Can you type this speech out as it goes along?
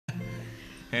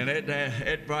And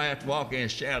it'd probably have to walk in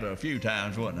his shadow a few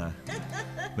times, wouldn't I?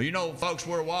 But you know, folks,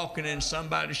 we're walking in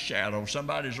somebody's shadow.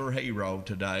 Somebody's our hero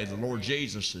today. The Lord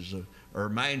Jesus is our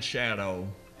main shadow.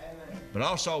 But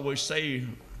also we see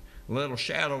little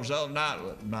shadows. The other night,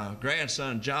 my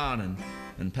grandson John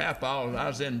and Papa, I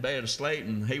was in bed asleep,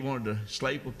 and he wanted to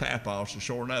sleep with Papa. So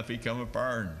sure enough, he come up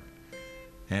there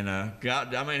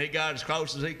and he got as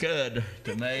close as he could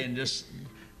to me and just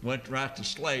went right to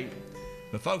sleep.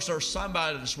 But folks, there's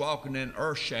somebody that's walking in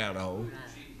our shadow.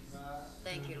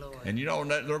 Thank you, Lord. And you know,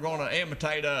 they're going to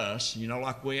imitate us, you know,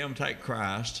 like we imitate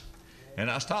Christ. And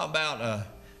I was talking about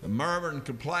murmuring and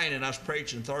complaining. I was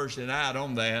preaching Thursday night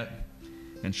on that.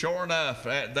 And sure enough,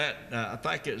 I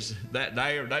think it's that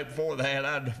day or the day before that,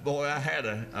 I had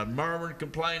a murmuring,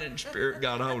 complaining spirit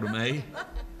got hold of me.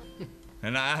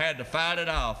 And I had to fight it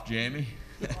off, Jimmy.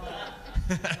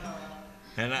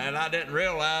 And I didn't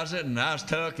realize it, and I was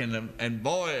took, and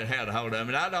boy, it had a hold of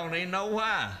me. I don't even know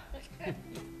why.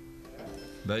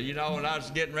 But you know, when I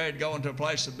was getting ready to go into a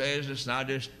place of business, and I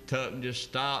just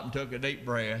stopped and took a deep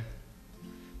breath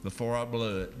before I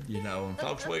blew it, you know. And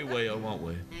folks, we will, won't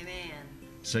we? Amen.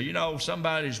 So, you know,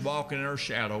 somebody's walking in her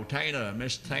shadow.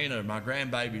 Miss Tina, my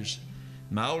grandbaby's,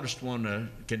 my oldest one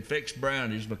can fix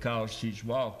brownies because she's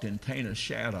walked in Tina's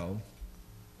shadow.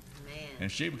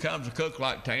 And she becomes a cook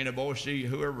like Tina, boy,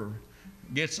 whoever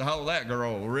gets a hold of that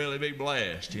girl will really be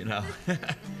blessed, you know.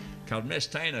 Because Miss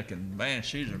Tina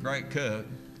she's a great cook.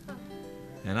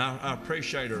 And I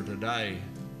appreciate her today.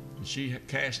 She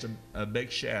cast a big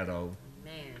shadow.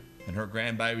 Man. And her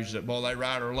grandbabies, they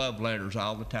write her love letters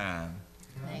all the time.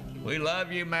 Thank you. We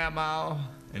love you, Mama.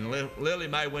 And Lily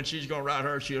Mae, when she's going to write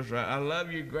her, she'll write, I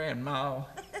love you, Grandma.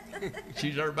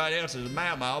 She's everybody else's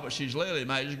Mama, but she's Lily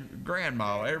Mae's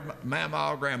Grandma.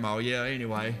 Mama, Grandma, yeah,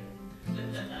 anyway.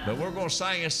 But we're going to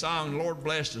sing this song. The Lord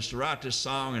blessed us to write this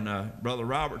song. And Brother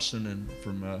Robertson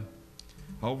from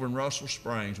over in Russell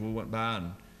Springs, we went by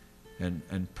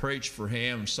and preached for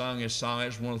him and sung this song. It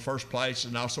was one of the first places,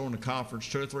 and also in the conference,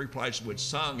 2 or 3 places we'd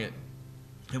sung it.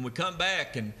 And we come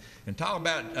back and talk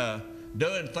about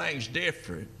doing things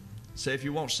different. So if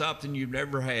you want something you've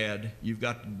never had, you've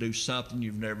got to do something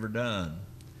you've never done.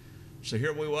 So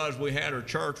here we had our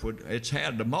church. It's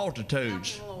had the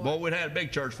multitudes. Boy, we'd had a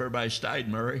big church for everybody stayed,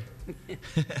 Murray.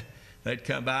 They'd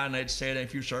come by and they'd sit in a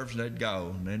few services and they'd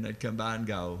go. And then they'd come by and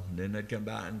go. And then they'd come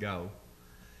by and go.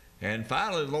 And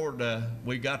finally, the Lord,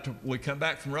 we come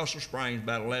back from Russell Springs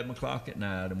about 11 o'clock at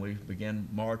night, and we began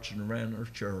marching around our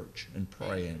church and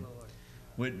praying.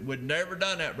 We'd never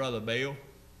done that, Brother Bill.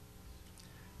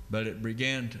 But it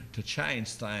began to change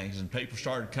things, and people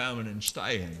started coming and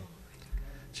staying.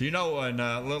 So, you know, and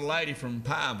a little lady from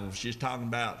Pineville, she's talking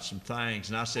about some things.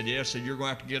 And I said, yes, you're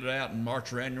going to have to get it out and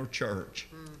march around your church.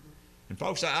 Mm-hmm. And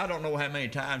folks, I don't know how many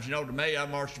times. You know, to me, I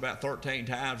marched about 13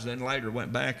 times, then later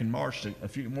went back and marched a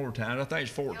few more times. I think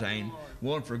it's 14.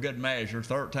 One for good measure.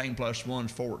 13 plus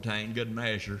 1's 14. Good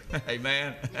measure.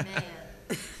 Amen. Amen.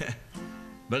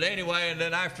 But anyway, and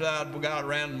then after that, we got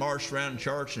around and marched around the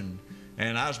church, and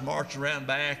I was marching around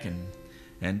back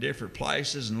and different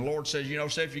places. And the Lord says, you know,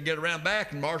 say if you get around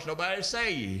back and march, nobody will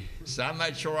see you. So I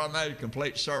made sure I made a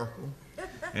complete circle.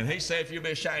 And He said, if you'll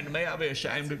be ashamed of me, I'll be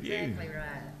ashamed of you. Exactly right.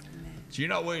 So, you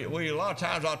know, we a lot of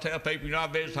times I'll tell people, you know, I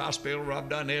visit the hospital, or I've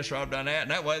done this, or I've done that,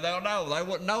 and that way they'll know. They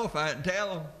wouldn't know if I didn't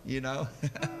tell them, you know.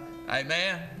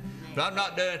 Amen. But I'm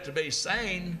not doing it to be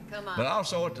seen. But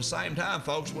also at the same time,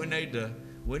 folks, we need to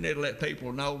let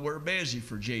people know we're busy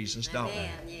for Jesus, don't we?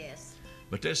 Yes.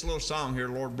 But this little song here,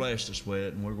 the Lord blessed us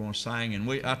with, and we're going to sing. And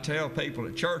I tell people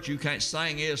at church, you can't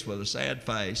sing this with a sad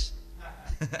face.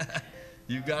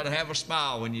 You've got to have a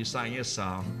smile when you sing this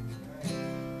song.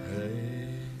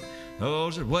 Hey,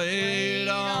 those that wait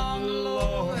on